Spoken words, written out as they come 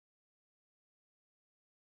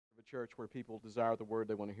a church where people desire the Word,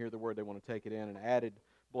 they want to hear the Word, they want to take it in. An added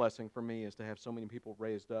blessing for me is to have so many people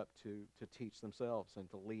raised up to teach themselves and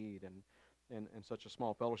to lead and such a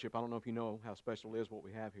small fellowship. I don't know if you know how special it is what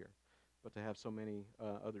we have here, but to have so many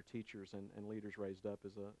other teachers and leaders raised up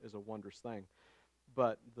is a wondrous thing.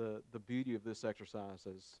 But the beauty of this exercise,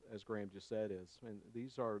 as Graham just said, is, and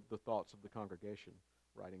these are the thoughts of the congregation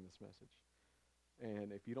writing this message.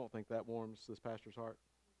 And if you don't think that warms this pastor's heart,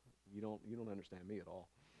 you don't understand me at all.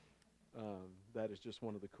 That is just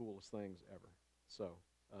one of the coolest things ever. So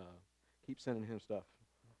keep sending him stuff.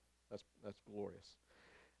 That's glorious.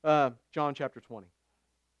 John chapter 20.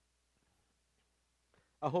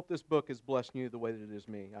 I hope this book has blessed you the way that it is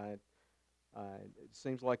me. It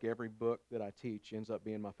seems like every book that I teach ends up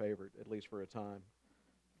being my favorite, at least for a time.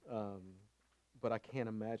 But I can't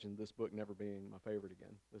imagine this book never being my favorite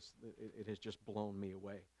again. It has just blown me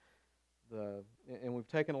away. And we've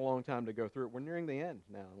taken a long time to go through it. We're nearing the end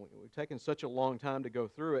now. We've taken such a long time to go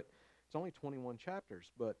through it. It's only 21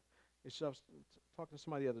 chapters, but it's just, I was talking to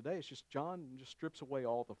somebody the other day, it's just John just strips away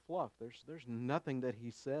all the fluff. There's nothing that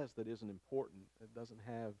he says that isn't important. It doesn't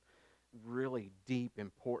have really deep,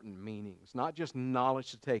 important meanings. Not just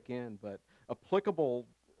knowledge to take in, but applicable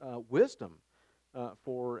wisdom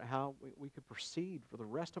for how we could proceed for the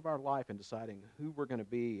rest of our life in deciding who we're going to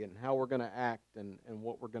be and how we're going to act and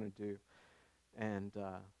what we're going to do. And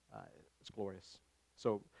it's glorious.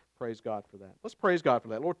 So praise God for that. Let's praise God for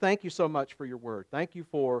that. Lord, thank you so much for your word. Thank you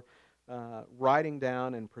for writing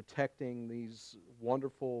down and protecting these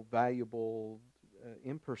wonderful, valuable,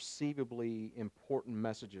 imperceivably important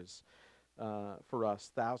messages for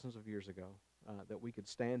us thousands of years ago, that we could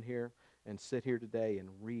stand here and sit here today and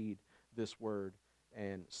read this word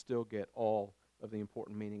and still get all of the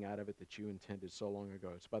important meaning out of it that you intended so long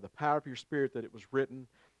ago. It's by the power of your Spirit that it was written,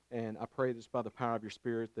 and I pray that it's by the power of your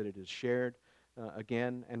Spirit that it is shared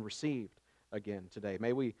again and received again today.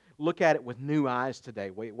 May we look at it with new eyes today,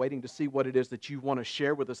 waiting to see what it is that you want to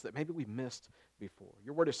share with us that maybe we've missed before.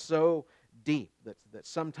 Your word is so deep that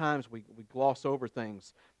sometimes we gloss over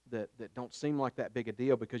things that don't seem like that big a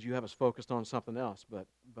deal because you have us focused on something else.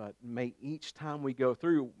 But may each time we go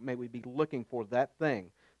through, may we be looking for that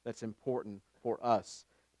thing that's important for us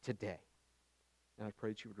today. And I pray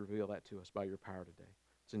that you would reveal that to us by your power today.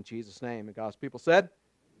 It's in Jesus' name. And God's people said,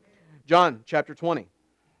 Amen. John chapter 20.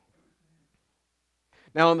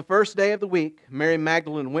 Now on the first day of the week, Mary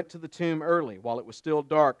Magdalene went to the tomb early while it was still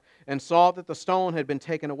dark and saw that the stone had been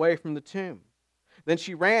taken away from the tomb. Then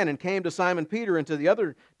she ran and came to Simon Peter and to the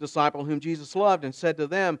other disciple whom Jesus loved and said to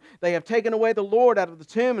them, "They have taken away the Lord out of the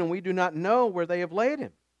tomb, and we do not know where they have laid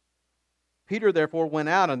him." Peter therefore went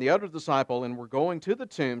out and the other disciple and were going to the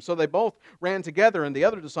tomb. So they both ran together, and the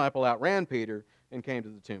other disciple outran Peter and came to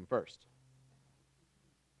the tomb first.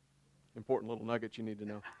 Important little nugget you need to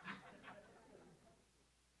know.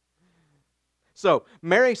 So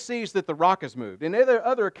Mary sees that the rock has moved. In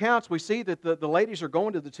other accounts, we see that the ladies are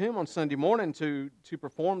going to the tomb on Sunday morning to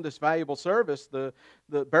perform this valuable service. The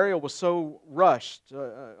burial was so rushed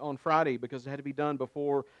on Friday because it had to be done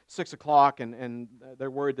before 6 o'clock, and they're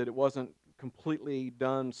worried that it wasn't completely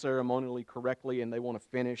done ceremonially correctly, and they want to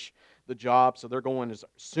finish the job, so they're going as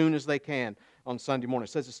soon as they can on Sunday morning. It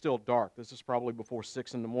says it's still dark. This is probably before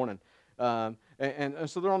 6 in the morning. And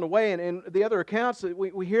so they're on the way, and in the other accounts,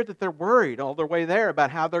 we hear that they're worried all their way there about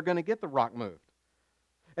how they're going to get the rock moved.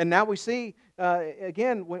 And now we see,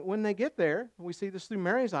 again, when they get there, we see this through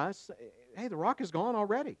Mary's eyes, hey, the rock is gone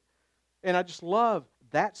already. And I just love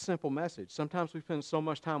that simple message. Sometimes we spend so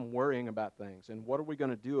much time worrying about things, and what are we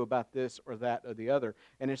going to do about this or that or the other,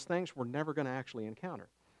 and it's things we're never going to actually encounter.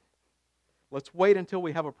 Let's wait until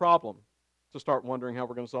we have a problem to start wondering how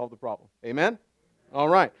we're going to solve the problem. Amen? All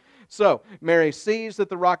right. So Mary sees that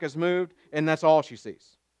the rock has moved, and that's all she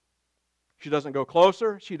sees. She doesn't go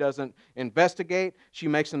closer. She doesn't investigate. She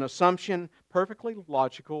makes an assumption, perfectly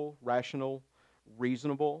logical, rational,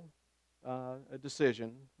 reasonable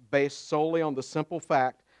decision based solely on the simple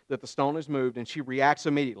fact that the stone is moved, and she reacts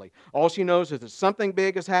immediately. All she knows is that something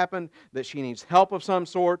big has happened, that she needs help of some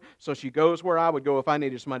sort, so she goes where I would go if I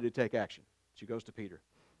needed somebody to take action. She goes to Peter.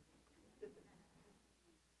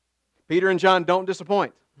 Peter and John don't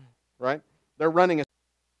disappoint, right? They're running.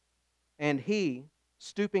 And he,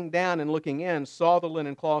 stooping down and looking in, saw the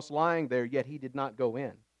linen cloths lying there, yet he did not go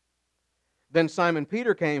in. Then Simon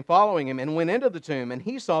Peter came following him and went into the tomb, and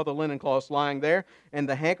he saw the linen cloths lying there, and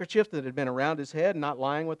the handkerchief that had been around his head, not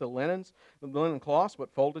lying with the linen cloths,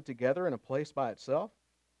 but folded together in a place by itself.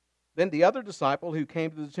 Then the other disciple who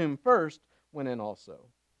came to the tomb first went in also,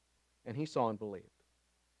 and he saw and believed.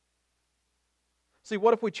 See,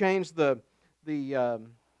 what if we change the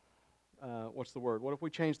what's the word? What if we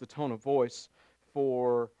change the tone of voice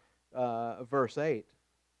for verse 8?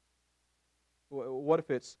 What if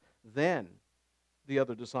it's then the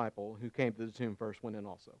other disciple who came to the tomb first went in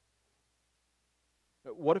also?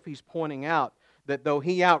 What if he's pointing out that though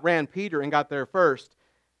he outran Peter and got there first,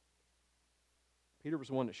 Peter was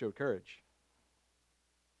the one that showed courage.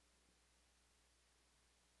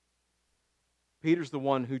 Peter's the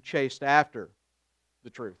one who chased after the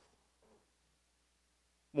truth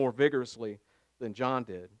more vigorously than John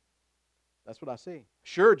did. That's what I see.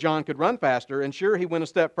 Sure, John could run faster, and sure, he went a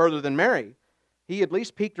step further than Mary. He at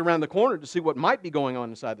least peeked around the corner to see what might be going on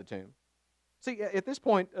inside the tomb. See, at this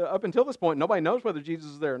point, up until this point, nobody knows whether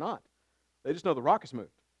Jesus is there or not. They just know the rock has moved.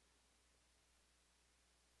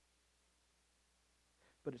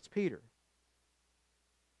 But it's Peter.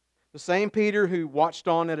 The same Peter who watched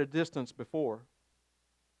on at a distance before.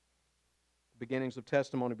 The beginnings of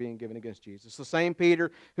testimony being given against Jesus. The same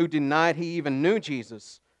Peter who denied he even knew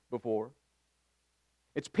Jesus before.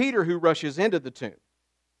 It's Peter who rushes into the tomb,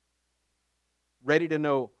 ready to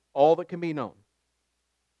know all that can be known,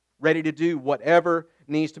 ready to do whatever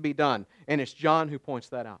needs to be done. And it's John who points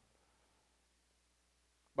that out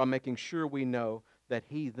by making sure we know that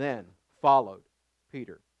he then followed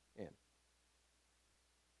Peter in.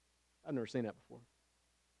 I've never seen that before.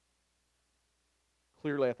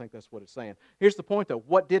 Clearly, I think that's what it's saying. Here's the point, though.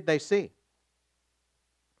 What did they see?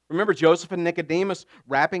 Remember Joseph and Nicodemus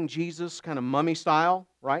wrapping Jesus kind of mummy style,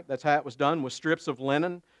 right? That's how it was done, with strips of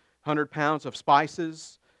linen, 100 pounds of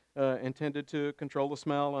spices intended to control the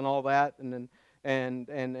smell and all that, and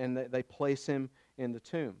they place him in the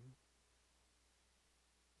tomb.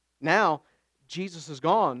 Now, Jesus is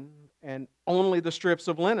gone, and only the strips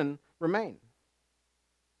of linen remain.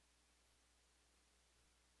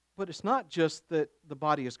 But it's not just that the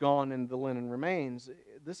body is gone and the linen remains.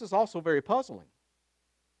 This is also very puzzling.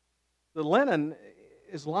 The linen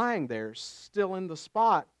is lying there, still in the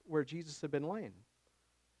spot where Jesus had been laying.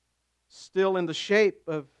 Still in the shape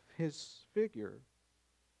of his figure,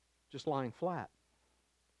 just lying flat.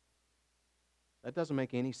 That doesn't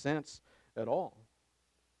make any sense at all.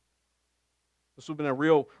 This would have been a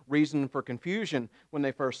real reason for confusion when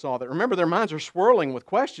they first saw that. Remember, their minds are swirling with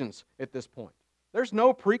questions at this point. There's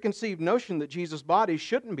no preconceived notion that Jesus' body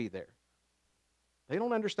shouldn't be there. They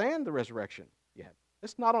don't understand the resurrection yet.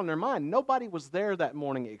 It's not on their mind. Nobody was there that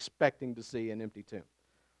morning expecting to see an empty tomb.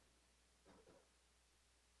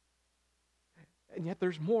 And yet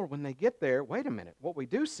there's more. When they get there, wait a minute, what we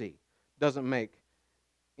do see doesn't make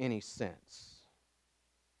any sense.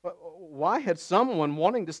 But why had someone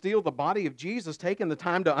wanting to steal the body of Jesus taken the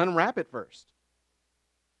time to unwrap it first?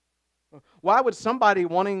 Why would somebody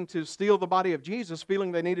wanting to steal the body of Jesus,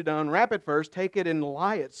 feeling they needed to unwrap it first, take it and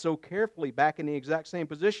lie it so carefully back in the exact same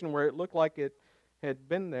position where it looked like it had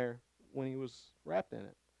been there when he was wrapped in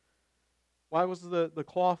it? Why was the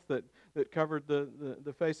cloth that covered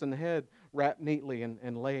the face and the head wrapped neatly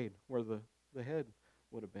and laid where the head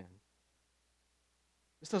would have been?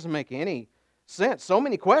 This doesn't make any sense. So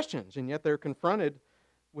many questions, and yet they're confronted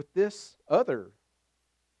with this other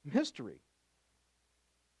mystery.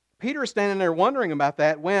 Peter is standing there wondering about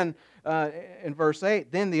that when, in verse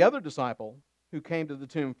 8, then the other disciple who came to the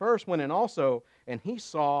tomb first went in also, and he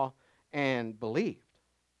saw and believed.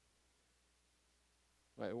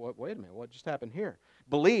 Wait a minute, what just happened here?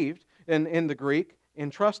 Believed, in the Greek,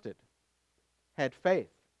 entrusted, had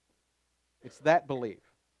faith. It's that believe.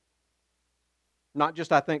 Not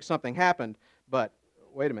just I think something happened, but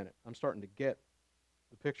wait a minute, I'm starting to get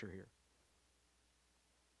the picture here.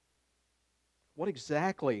 What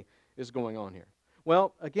exactly is going on here?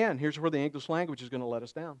 Well, again, here's where the English language is going to let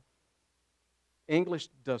us down. English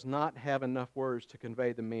does not have enough words to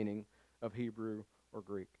convey the meaning of Hebrew or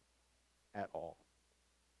Greek at all.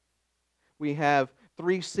 We have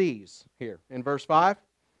 3 C's here. In verse 5,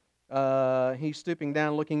 he's stooping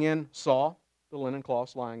down, looking in, saw the linen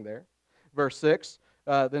cloths lying there. Verse 6,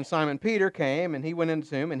 then Simon Peter came, and he went into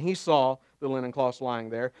the tomb, and he saw the linen cloths lying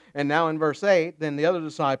there. And now in verse 8, then the other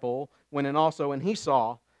disciple went in also, and he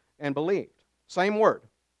saw and believed. Same word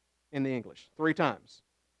in the English, 3 times.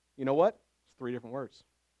 You know what? It's 3 different words.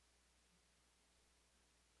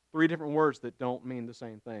 3 different words that don't mean the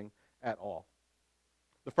same thing at all.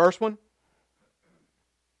 The first one,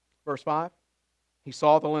 verse 5, he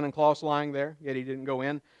saw the linen cloths lying there, yet he didn't go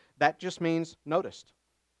in. That just means noticed.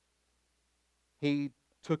 He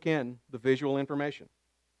took in the visual information.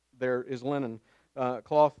 There is linen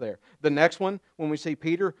cloth there. The next one, when we see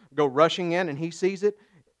Peter go rushing in and he sees it,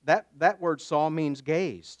 that word saw means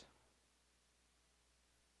gazed.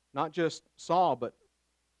 Not just saw, but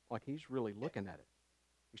like he's really looking at it.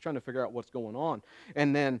 He's trying to figure out what's going on.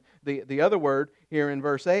 And then the other word here in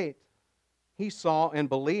verse 8, he saw and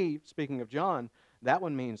believed, speaking of John, that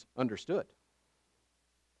one means understood.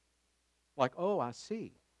 Like, oh, I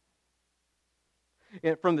see.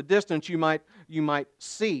 And from the distance, you might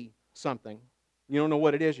see something. You don't know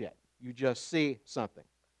what it is yet. You just see something.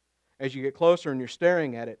 As you get closer and you're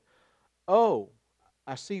staring at it, oh,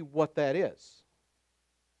 I see what that is.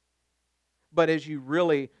 But as you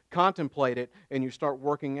really contemplate it and you start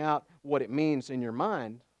working out what it means in your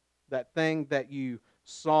mind, that thing that you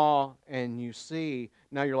saw and you see,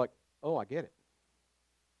 now you're like, oh, I get it.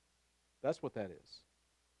 That's what that is.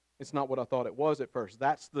 It's not what I thought it was at first.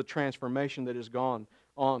 That's the transformation that has gone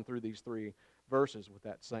on through these 3 verses with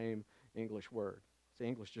that same English word. See,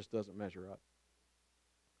 English just doesn't measure up.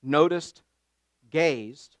 Noticed,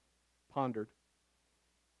 gazed, pondered,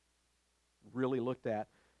 really looked at,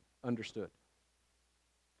 understood.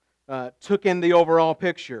 Took in the overall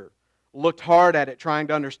picture, looked hard at it, trying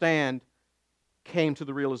to understand, came to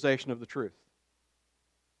the realization of the truth.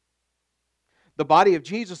 The body of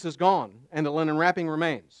Jesus is gone, and the linen wrapping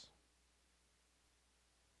remains.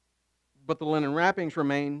 But the linen wrappings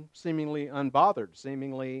remain seemingly unbothered,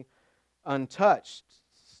 seemingly untouched,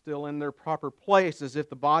 still in their proper place, as if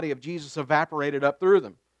the body of Jesus evaporated up through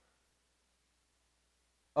them.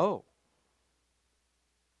 Oh,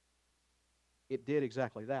 it did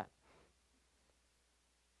exactly that.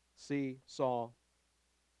 See, saw,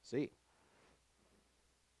 see.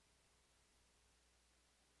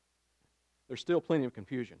 There's still plenty of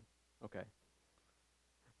confusion, okay?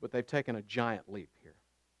 But they've taken a giant leap here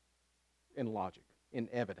in logic, in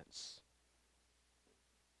evidence.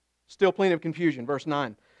 Still plenty of confusion. Verse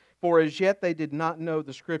 9. For as yet they did not know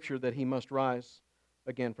the Scripture that he must rise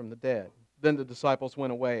again from the dead. Then the disciples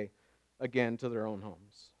went away again to their own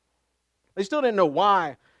homes. They still didn't know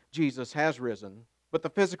why Jesus has risen, but the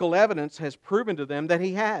physical evidence has proven to them that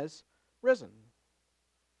he has risen.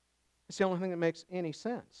 It's the only thing that makes any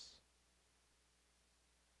sense.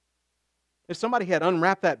 If somebody had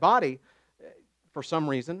unwrapped that body for some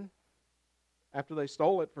reason, after they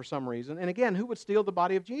stole it for some reason, and again, who would steal the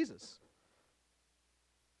body of Jesus?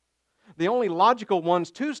 The only logical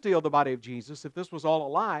ones to steal the body of Jesus, if this was all a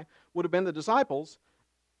lie, would have been the disciples,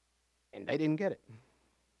 and they didn't get it.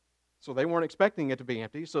 So they weren't expecting it to be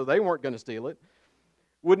empty, so they weren't going to steal it.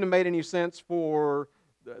 Wouldn't have made any sense for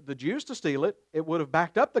the Jews to steal it. It would have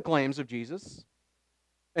backed up the claims of Jesus.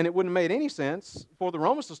 And it wouldn't have made any sense for the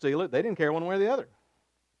Romans to steal it. They didn't care one way or the other.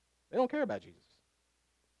 They don't care about Jesus.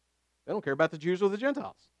 They don't care about the Jews or the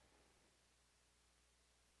Gentiles.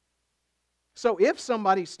 So if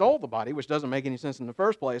somebody stole the body, which doesn't make any sense in the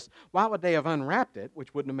first place, why would they have unwrapped it,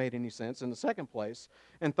 which wouldn't have made any sense in the second place?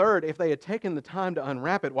 And third, if they had taken the time to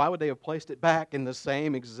unwrap it, why would they have placed it back in the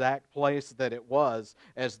same exact place that it was,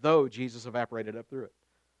 as though Jesus evaporated up through it?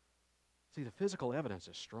 See, the physical evidence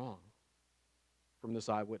is strong from this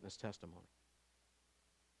eyewitness testimony.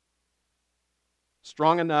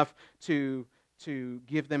 Strong enough to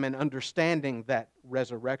give them an understanding that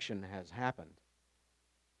resurrection has happened.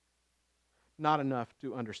 Not enough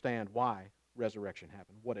to understand why resurrection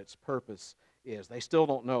happened, what its purpose is. They still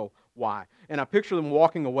don't know why. And I picture them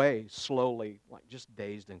walking away slowly, like just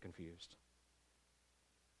dazed and confused.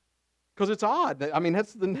 Because it's odd. I mean,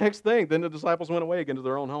 that's the next thing. Then the disciples went away again to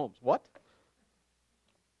their own homes. What?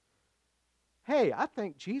 Hey, I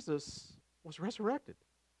think Jesus was resurrected.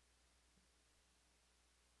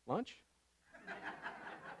 Lunch?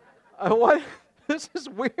 What? This is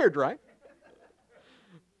weird, right?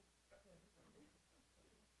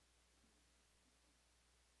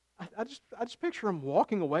 I just picture them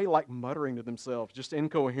walking away like muttering to themselves, just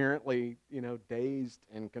incoherently, dazed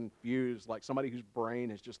and confused, like somebody whose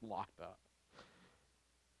brain is just locked up.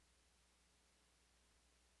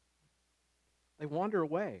 They wander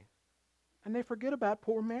away, and they forget about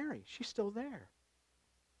poor Mary. She's still there.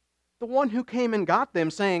 The one who came and got them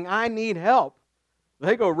saying, I need help.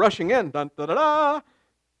 They go rushing in, dun, da, da, da,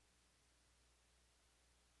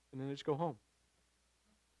 and then they just go home.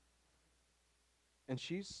 And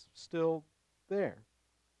she's still there.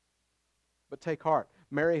 But take heart.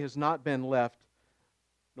 Mary has not been left,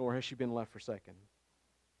 nor has she been left forsaken.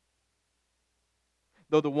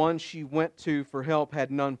 Though the one she went to for help had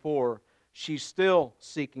none for her, she's still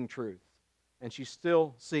seeking truth. And she's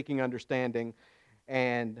still seeking understanding.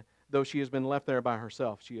 And though she has been left there by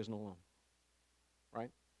herself, she isn't alone.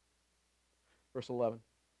 Right? Verse 11.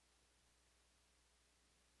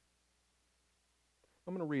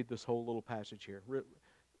 I'm going to read this whole little passage here.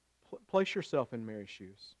 Place yourself in Mary's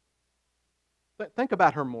shoes. Think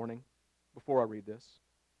about her mourning before I read this.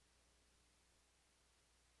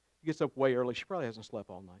 She gets up way early. She probably hasn't slept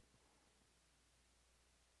all night.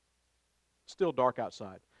 Still dark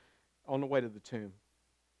outside. On the way to the tomb,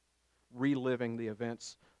 reliving the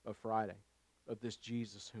events of Friday, of this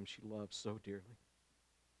Jesus whom she loves so dearly,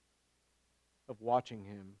 of watching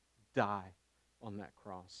him die on that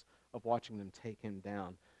cross, of watching them take him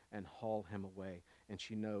down and haul him away. And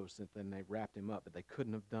she knows that then they wrapped him up, but they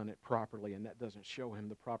couldn't have done it properly, and that doesn't show him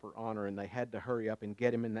the proper honor, and they had to hurry up and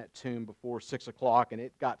get him in that tomb before 6 o'clock, and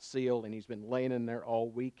it got sealed, and he's been laying in there all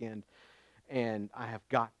weekend. And I have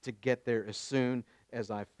got to get there as soon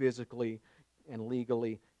as I physically and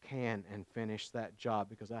legally can and finish that job,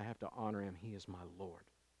 because I have to honor him. He is my Lord.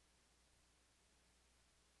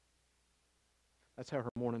 That's how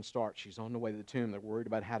her morning starts. She's on the way to the tomb. They're worried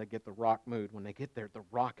about how to get the rock moved. When they get there, the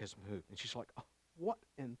rock has moved. And she's like, oh, what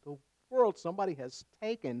in the world? Somebody has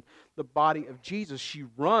taken the body of Jesus. She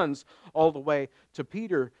runs all the way to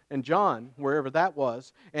Peter and John, wherever that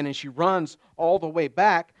was. And then she runs all the way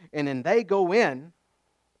back. And then they go in.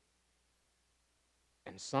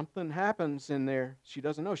 And something happens in there. She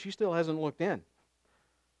doesn't know. She still hasn't looked in.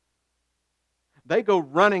 They go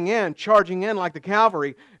running in, charging in like the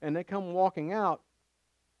cavalry, and they come walking out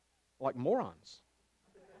like morons.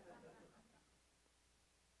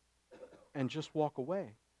 And just walk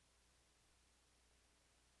away.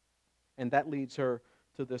 And that leads her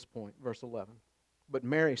to this point, verse 11. But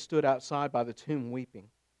Mary stood outside by the tomb weeping.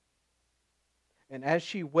 And as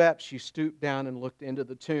she wept, she stooped down and looked into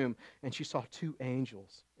the tomb, and she saw 2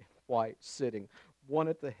 angels in white sitting, one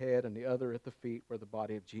at the head and the other at the feet where the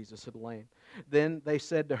body of Jesus had lain. Then they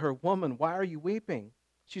said to her, Woman, why are you weeping?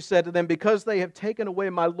 She said to them, Because they have taken away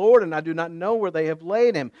my Lord, and I do not know where they have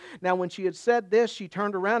laid him. Now when she had said this, she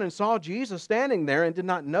turned around and saw Jesus standing there, and did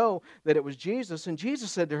not know that it was Jesus. And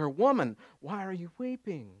Jesus said to her, Woman, why are you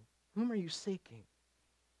weeping? Whom are you seeking?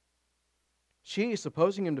 She,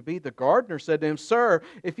 supposing him to be the gardener, said to him, Sir,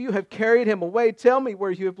 if you have carried him away, tell me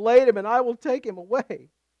where you have laid him, and I will take him away.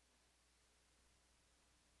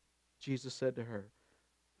 Jesus said to her,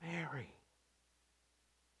 Mary.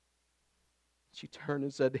 She turned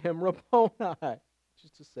and said to him, Rabboni, which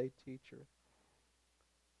is to say, teacher.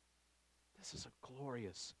 This is a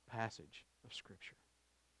glorious passage of Scripture.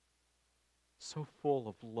 So full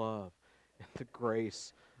of love and the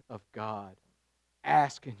grace of God.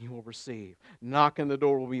 Ask and you will receive. Knock and the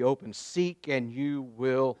door will be open. Seek and you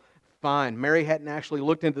will find. Mary hadn't actually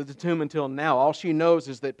looked into the tomb until now. All she knows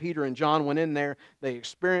is that Peter and John went in there. They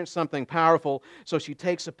experienced something powerful. So she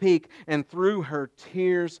takes a peek, and through her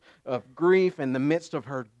tears of grief, in the midst of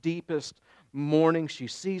her deepest mourning, she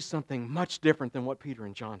sees something much different than what Peter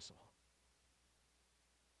and John saw.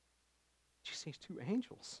 She sees 2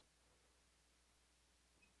 angels.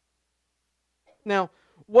 Now,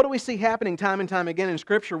 what do we see happening time and time again in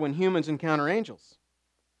Scripture when humans encounter angels?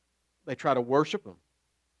 They try to worship them,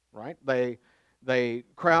 right? They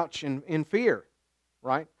crouch in fear,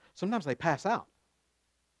 right? Sometimes they pass out.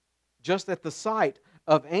 Just at the sight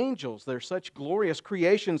of angels, they're such glorious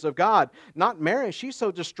creations of God. Not Mary. She's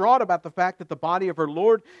so distraught about the fact that the body of her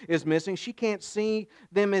Lord is missing, she can't see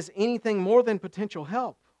them as anything more than potential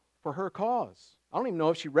help for her cause. I don't even know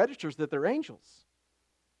if she registers that they're angels.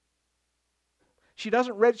 She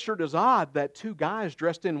doesn't register it as odd that 2 guys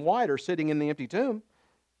dressed in white are sitting in the empty tomb.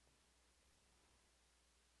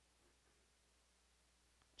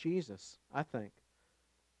 Jesus, I think,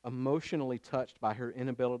 emotionally touched by her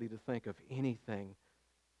inability to think of anything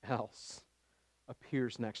else,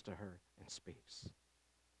 appears next to her and speaks.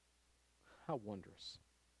 How wondrous.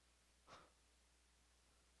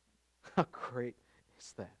 How great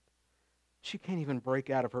is that? She can't even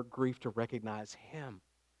break out of her grief to recognize him.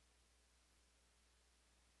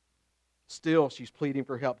 Still, she's pleading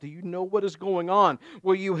for help. Do you know what is going on?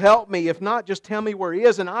 Will you help me? If not, just tell me where he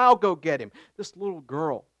is and I'll go get him. This little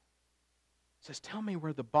girl says, tell me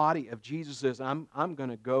where the body of Jesus is. I'm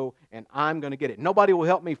going to go and I'm going to get it. Nobody will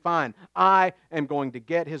help me find. I am going to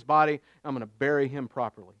get his body. I'm going to bury him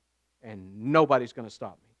properly. And nobody's going to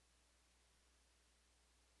stop me.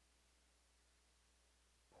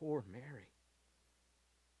 Poor Mary.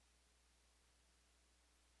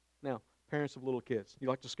 Now, parents of little kids, you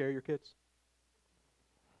like to scare your kids?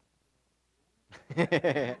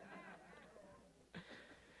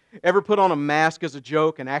 Ever put on a mask as a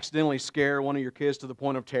joke and accidentally scare one of your kids to the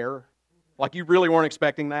point of terror? Like you really weren't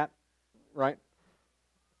expecting that, right?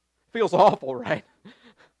 Feels awful, right?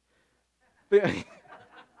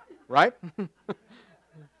 Right?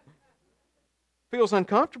 Feels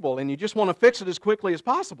uncomfortable, and you just want to fix it as quickly as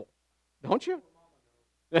possible, don't you?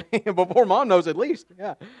 Before mom knows, at least.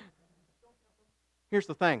 Yeah. Here's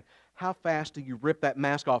the thing. How fast do you rip that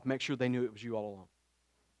mask off and make sure they knew it was you all along?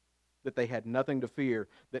 that they had nothing to fear,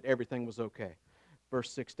 that everything was okay.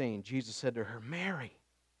 Verse 16, Jesus said to her, Mary.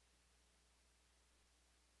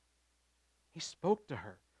 He spoke to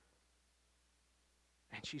her.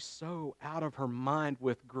 And she's so out of her mind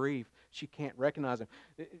with grief, she can't recognize him.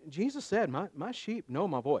 Jesus said, my sheep know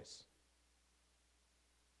my voice.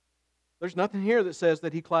 There's nothing here that says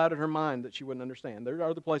that he clouded her mind that she wouldn't understand. There are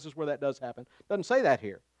other places where that does happen. It doesn't say that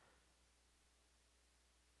here.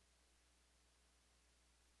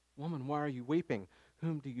 Woman, why are you weeping?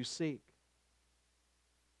 Whom do you seek?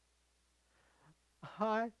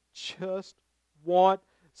 I just want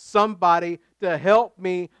somebody to help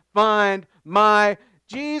me find my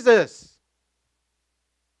Jesus.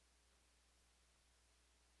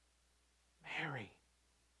 Mary.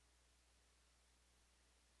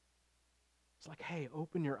 It's like, hey,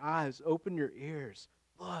 open your eyes, open your ears.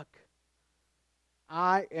 Look,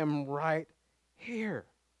 I am right here.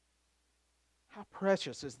 How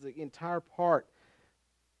precious is the entire part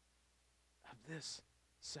of this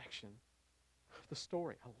section of the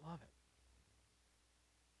story. I love it.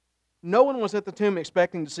 No one was at the tomb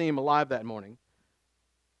expecting to see him alive that morning.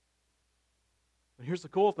 But here's the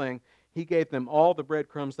cool thing. He gave them all the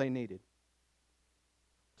breadcrumbs they needed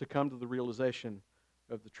to come to the realization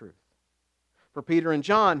of the truth. For Peter and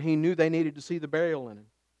John, he knew they needed to see the burial linen,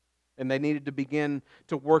 and they needed to begin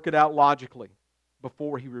to work it out logically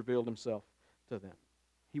before he revealed himself to them.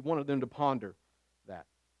 He wanted them to ponder that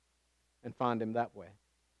and find him that way.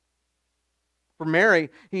 For Mary,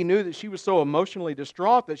 he knew that she was so emotionally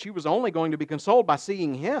distraught that she was only going to be consoled by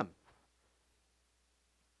seeing him.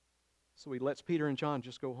 So he lets Peter and John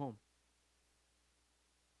just go home.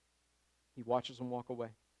 He watches them walk away.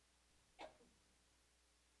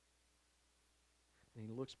 And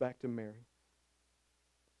he looks back to Mary.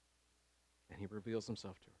 And he reveals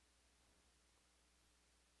himself to her.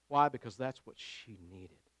 Why? Because that's what she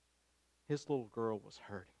needed. His little girl was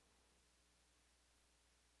hurting.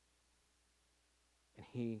 And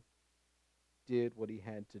he did what he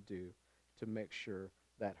had to do to make sure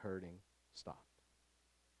that hurting stopped.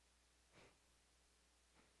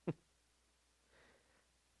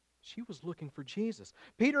 She was looking for Jesus.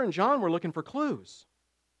 Peter and John were looking for clues.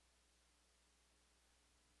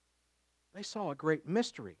 They saw a great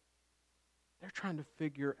mystery. They're trying to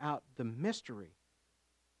figure out the mystery.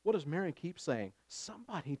 What does Mary keep saying?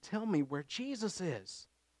 Somebody tell me where Jesus is.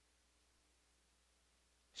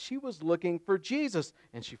 She was looking for Jesus,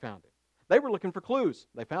 and she found him. They were looking for clues.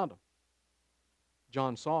 They found him.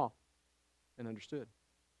 John saw and understood.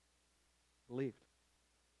 Believed.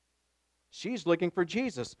 She's looking for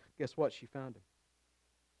Jesus. Guess what? She found him.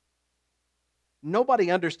 Nobody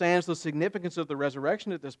understands the significance of the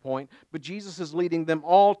resurrection at this point, but Jesus is leading them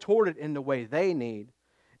all toward it in the way they need,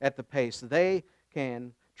 at the pace they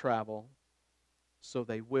can travel, so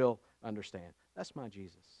they will understand. That's my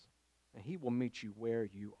Jesus. And he will meet you where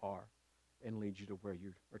you are and lead you to where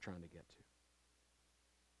you are trying to get to.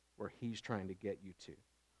 Where he's trying to get you to.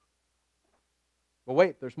 But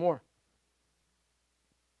wait, there's more.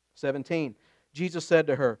 17. Jesus said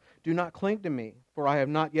to her, "Do not cling to me, for I have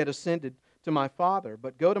not yet ascended to my Father,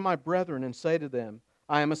 but go to my brethren and say to them,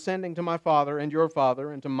 I am ascending to my Father and your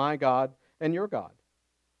Father, and to my God and your God."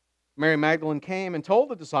 Mary Magdalene came and told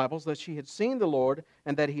the disciples that she had seen the Lord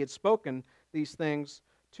and that he had spoken these things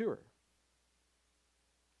to her.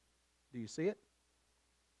 Do you see it?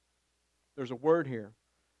 There's a word here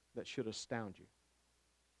that should astound you.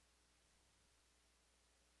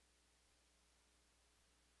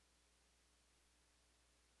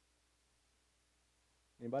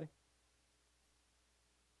 Anybody?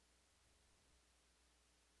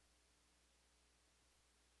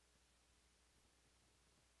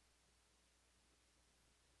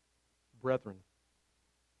 Brethren.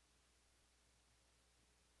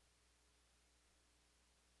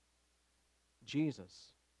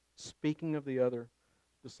 Jesus, speaking of the other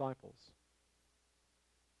disciples,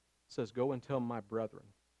 says, "Go and tell my brethren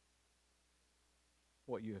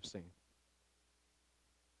what you have seen."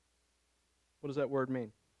 What does that word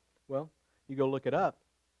mean? Well, you go look it up,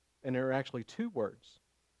 and there are actually two words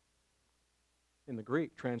in the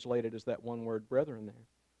Greek translated as that one word, brethren, there.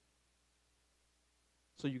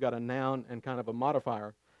 So you got a noun and kind of a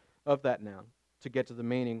modifier of that noun to get to the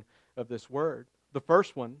meaning of this word. The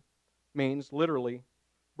first one means literally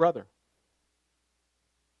brother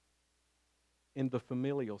in the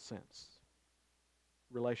familial sense,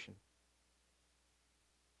 relation.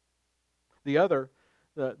 The other,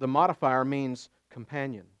 the modifier, means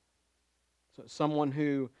companion. So someone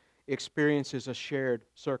who experiences a shared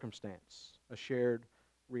circumstance, a shared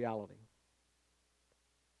reality.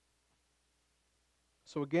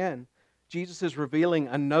 So again, Jesus is revealing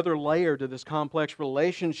another layer to this complex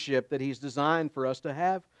relationship that He's designed for us to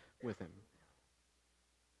have with Him.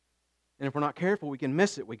 And if we're not careful, we can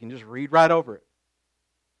miss it. We can just read right over it,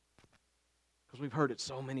 because we've heard it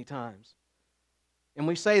so many times. And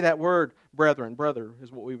we say that word, brethren, brother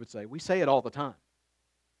is what we would say. We say it all the time.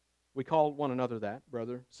 We call one another that,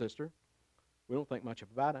 brother, sister. We don't think much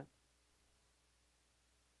about it.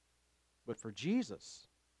 But for Jesus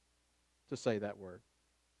to say that word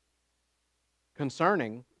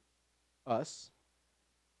concerning us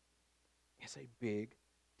is a big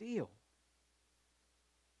deal.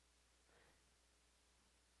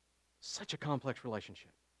 Such a complex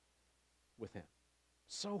relationship with Him.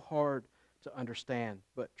 So hard to understand,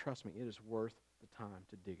 but trust me, it is worth the time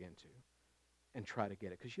to dig into and try to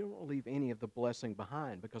get it, because you don't leave any of the blessing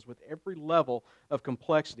behind, because with every level of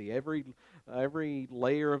complexity, every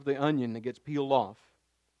layer of the onion that gets peeled off,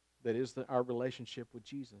 that is our relationship with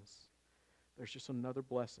Jesus, there's just another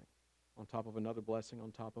blessing on top of another blessing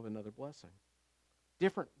on top of another blessing.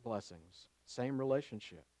 Different blessings, same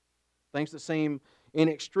relationship. Things that seem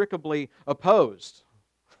inextricably opposed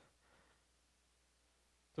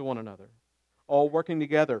to one another, all working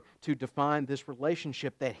together to define this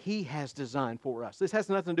relationship that He has designed for us. This has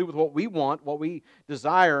nothing to do with what we want, what we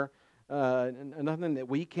desire, nothing that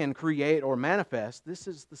we can create or manifest. This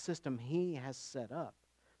is the system He has set up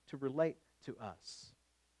to relate to us.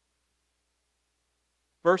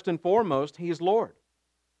 First and foremost, He is Lord,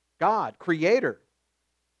 God, Creator,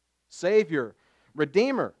 Savior,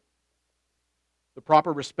 Redeemer. The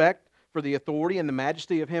proper respect for the authority and the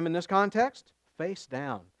majesty of Him in this context, face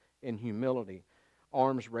down in humility,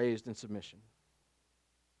 arms raised in submission.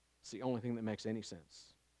 It's the only thing that makes any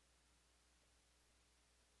sense.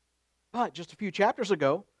 But just a few chapters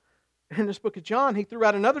ago, in this book of John, he threw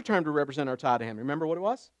out another term to represent our tie to Him. Remember what it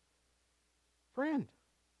was? Friend.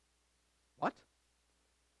 What?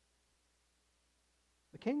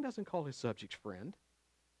 The king doesn't call his subjects friend.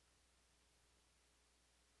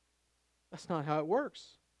 That's not how it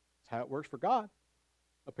works. It's how it works for God,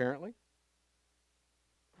 apparently.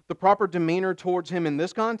 The proper demeanor towards Him in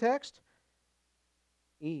this context?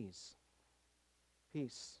 Ease.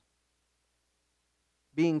 Peace.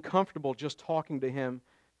 Being comfortable just talking to Him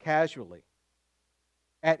casually.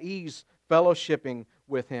 At ease fellowshipping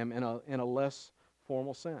with Him in a less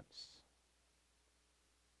formal sense.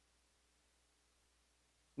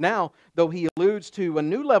 Now, though he alludes to a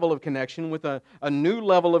new level of connection with a new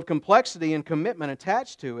level of complexity and commitment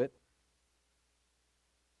attached to it,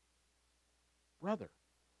 brother.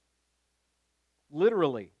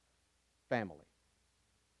 Literally, family.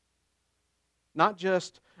 Not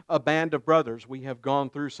just a band of brothers. We have gone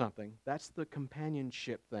through something. That's the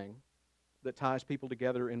companionship thing that ties people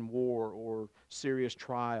together in war or serious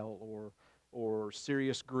trial or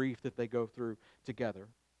serious grief that they go through together.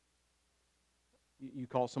 You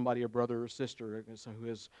call somebody a brother or sister who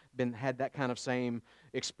has had that kind of same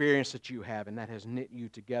experience that you have, and that has knit you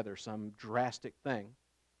together, some drastic thing.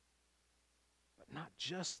 But not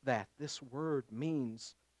just that. This word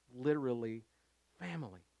means literally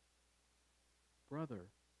family. Brother,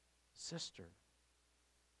 sister,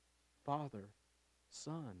 father,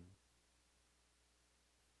 son.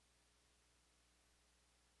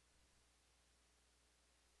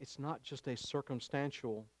 It's not just a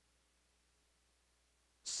circumstantial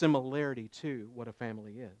similarity to what a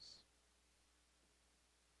family is.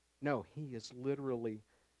 No, he is literally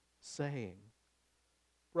saying,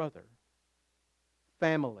 brother,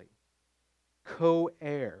 family,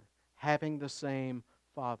 co-heir, having the same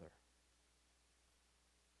father.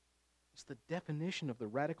 It's the definition of the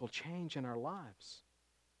radical change in our lives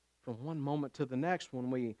from one moment to the next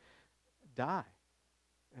when we die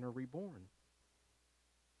and are reborn.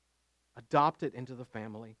 Adopted into the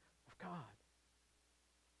family of God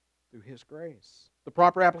through His grace. The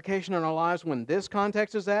proper application in our lives when this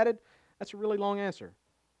context is added, that's a really long answer.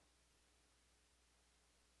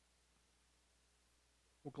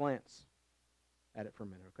 We'll glance at it for a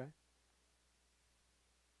minute, okay?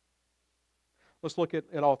 Let's look at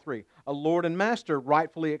all three. A Lord and Master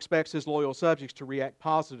rightfully expects his loyal subjects to react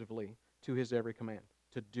positively to his every command,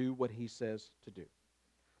 to do what he says to do.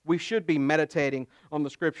 We should be meditating on the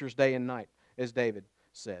Scriptures day and night, as David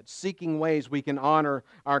said, seeking ways we can honor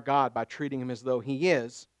our God by treating Him as though He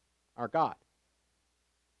is our God.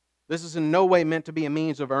 This is in no way meant to be a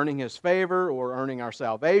means of earning His favor or earning our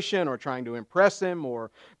salvation or trying to impress Him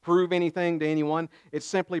or prove anything to anyone. It's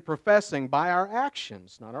simply professing by our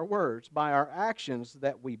actions, not our words, by our actions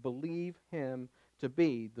that we believe Him to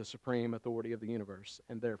be the supreme authority of the universe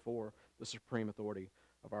and therefore the supreme authority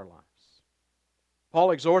of our lives.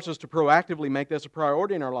 Paul exhorts us to proactively make this a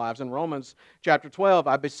priority in our lives. In Romans chapter 12,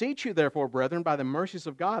 I beseech you, therefore, brethren, by the mercies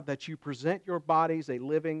of God, that you present your bodies a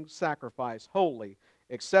living sacrifice, holy,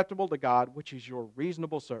 acceptable to God, which is your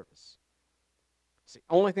reasonable service. It's the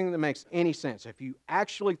only thing that makes any sense. If you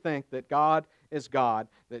actually think that God is God,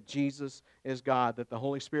 that Jesus is God, that the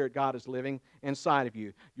Holy Spirit, God, is living inside of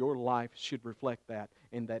you, your life should reflect that,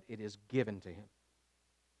 and that it is given to Him.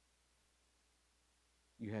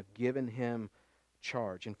 You have given Him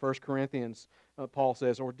charge. In 1 Corinthians, Paul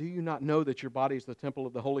says, or do you not know that your body is the temple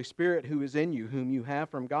of the Holy Spirit who is in you, whom you have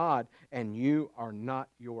from God, and you are not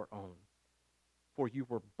your own? For you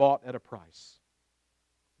were bought at a price.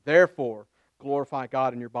 Therefore, glorify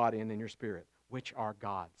God in your body and in your spirit, which are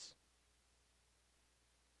God's.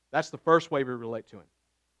 That's the first way we relate to Him.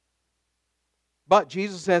 But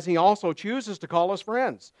Jesus says He also chooses to call us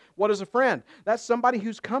friends. What is a friend? That's somebody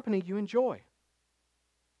whose company you enjoy.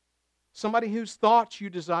 Somebody whose thoughts you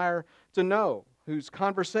desire to know, whose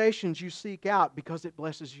conversations you seek out because it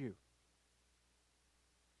blesses you.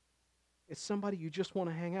 It's somebody you just want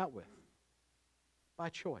to hang out with by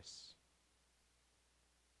choice.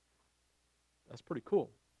 That's pretty cool.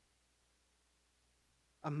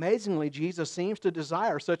 Amazingly, Jesus seems to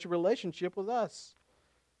desire such a relationship with us.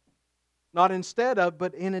 Not instead of,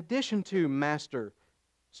 but in addition to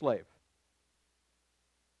master-slave.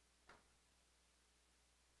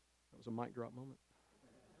 That was a mic drop moment.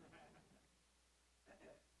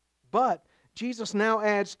 But Jesus now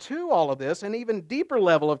adds to all of this an even deeper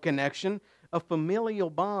level of connection, a familial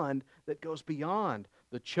bond that goes beyond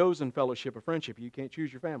the chosen fellowship of friendship. You can't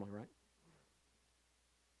choose your family, right?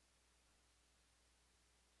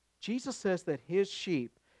 Jesus says that His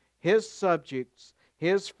sheep, His subjects,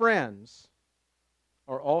 His friends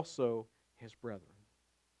are also His brethren.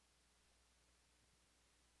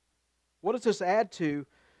 What does this add to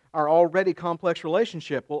our already complex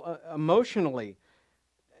relationship? Well, emotionally,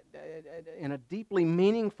 in a deeply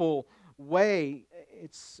meaningful way,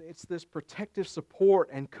 it's this protective support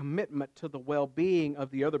and commitment to the well-being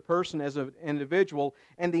of the other person as an individual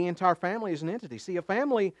and the entire family as an entity. See, a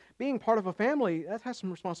family, being part of a family, that has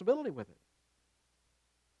some responsibility with it.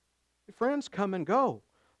 Friends come and go.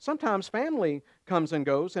 Sometimes family comes and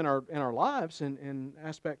goes in our lives in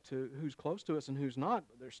aspect to who's close to us and who's not,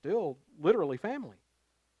 but they're still literally family.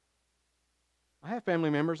 I have family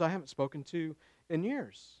members I haven't spoken to in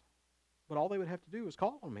years, but all they would have to do is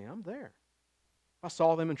call on me. I'm there. If I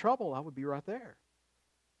saw them in trouble, I would be right there.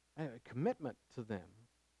 I have a commitment to them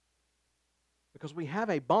because we have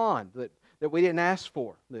a bond that we didn't ask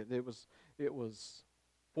for. That it was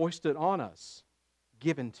foisted on us,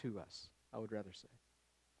 given to us, I would rather say.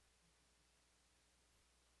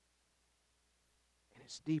 And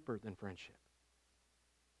it's deeper than friendship.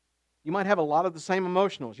 You might have a lot of the same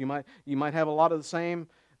emotionals. You might have a lot of the same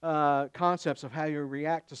concepts of how you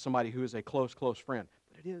react to somebody who is a close friend.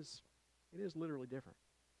 But it is literally different.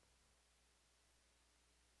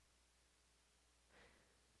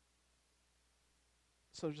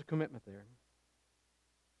 So there's a commitment there.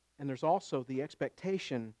 And there's also the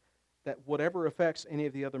expectation that whatever affects any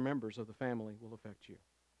of the other members of the family will affect you.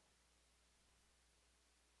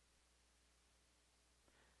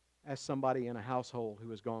 As somebody in a household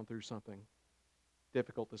who has gone through something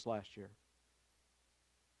difficult this last year,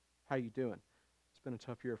 how are you doing? It's been a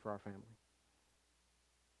tough year for our family.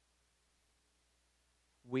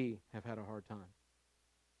 We have had a hard time.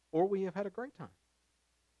 Or we have had a great time.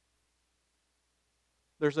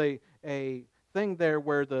 There's a thing there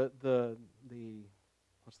where the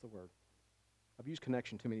what's the word? I've used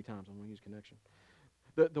connection too many times. I'm going to use connection.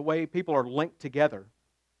 The way people are linked together,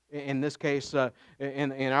 in this case,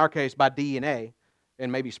 in our case, by DNA,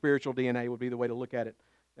 and maybe spiritual DNA would be the way to look at it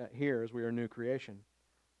here as we are a new creation.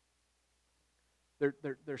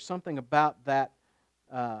 There's something about that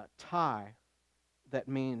tie that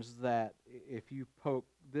means that if you poke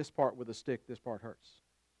this part with a stick, this part hurts.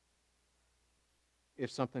 If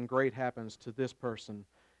something great happens to this person,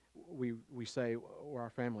 we say, well, our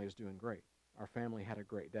family is doing great. Our family had a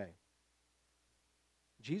great day.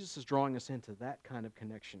 Jesus is drawing us into that kind of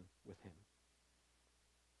connection with Him.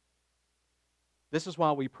 This is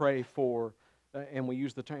why we pray for, and we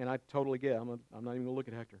use the term, and I totally get it. I'm not even going to look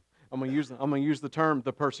at Hector. I'm going to use the term,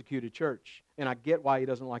 the persecuted church. And I get why he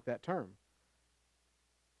doesn't like that term.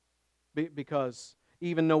 Because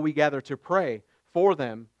even though we gather to pray for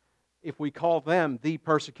them, if we call them the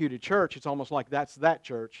persecuted church, it's almost like that's that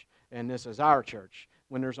church and this is our church.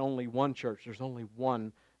 When there's only one church, there's only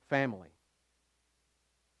one family.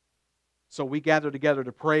 So we gather together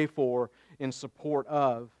to pray for, in support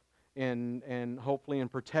of, and hopefully in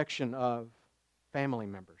protection of family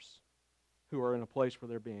members who are in a place where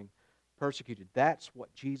they're being persecuted. That's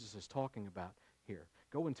what Jesus is talking about here.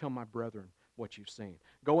 Go and tell my brethren what you've seen.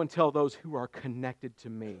 Go and tell those who are connected to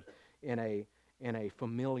me in a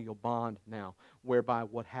familial bond now, whereby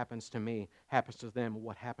what happens to me happens to them,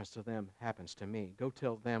 what happens to them happens to me. Go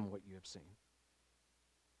tell them what you have seen.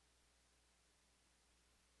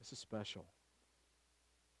 This is special.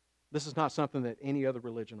 This is not something that any other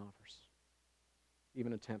religion offers,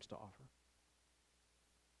 even attempts to offer.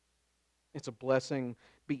 It's a blessing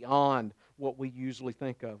beyond what we usually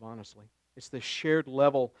think of, honestly. It's the shared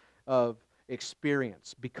level of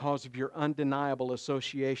experience because of your undeniable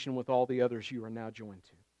association with all the others you are now joined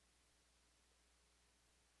to.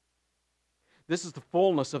 This is the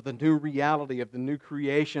fullness of the new reality of the new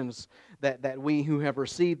creations that we who have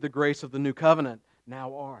received the grace of the new covenant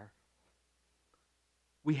now are.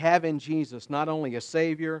 We have in Jesus not only a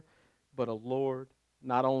Savior, but a Lord.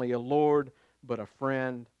 Not only a Lord, but a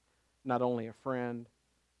friend. Not only a friend,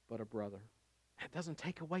 but a brother. It doesn't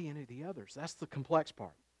take away any of the others. That's the complex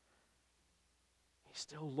part. He's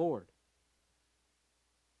still Lord.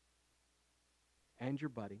 And your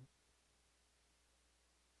buddy,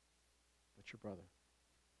 but your brother.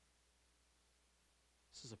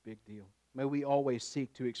 This is a big deal. May we always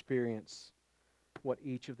seek to experience what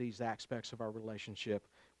each of these aspects of our relationship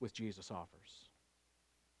with Jesus offers.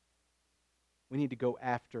 We need to go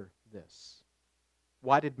after this.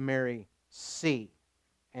 Why did Mary see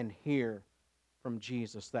and hear from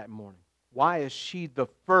Jesus that morning? Why is she the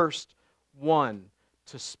first one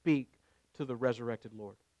to speak to the resurrected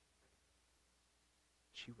Lord?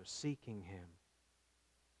 She was seeking Him.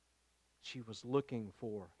 She was looking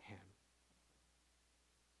for Him.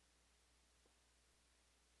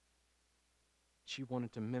 She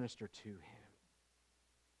wanted to minister to Him.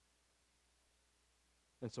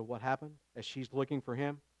 And so what happened? As she's looking for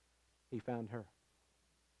Him, He found her.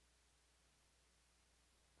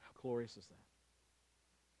 How glorious is that?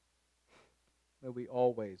 May we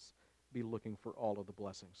always be looking for all of the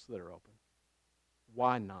blessings that are open.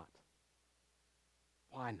 Why not?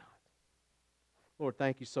 Why not? Lord,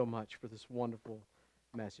 thank you so much for this wonderful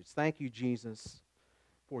message. Thank you, Jesus,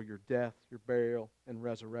 for your death, your burial, and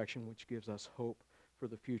resurrection, which gives us hope for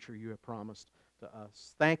the future you have promised to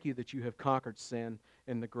us. Thank you that you have conquered sin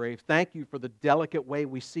in the grave. Thank you for the delicate way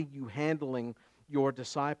we see you handling your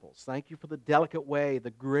disciples. Thank you for the delicate way,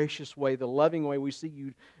 the gracious way, the loving way we see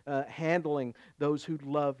you handling those who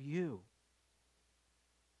love you.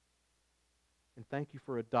 And thank you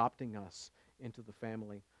for adopting us into the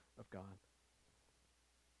family of God.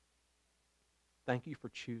 Thank you for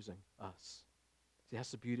choosing us. See,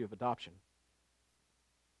 that's the beauty of adoption.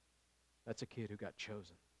 That's a kid who got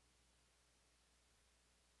chosen,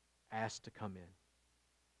 asked to come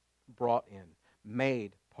in, brought in,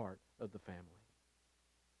 made part of the family.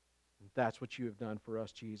 And that's what you have done for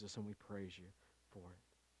us, Jesus, and we praise you for it.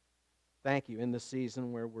 Thank you. In this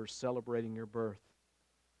season where we're celebrating your birth,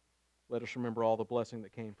 let us remember all the blessing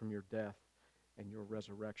that came from your death and your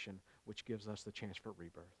resurrection, which gives us the chance for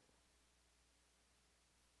rebirth.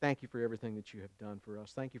 Thank you for everything that you have done for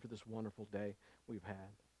us. Thank you for this wonderful day we've had.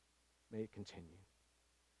 May it continue.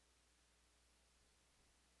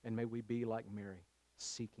 And may we be like Mary,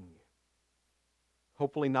 seeking you.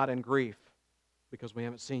 Hopefully not in grief, because we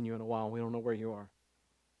haven't seen you in a while and we don't know where you are.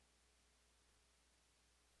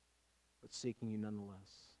 But seeking you nonetheless.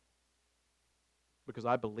 Because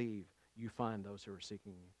I believe you find those who are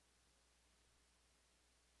seeking you.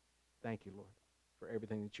 Thank you, Lord, for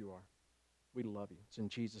everything that you are. We love you. It's in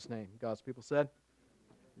Jesus' name. God's people said,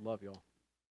 love you all.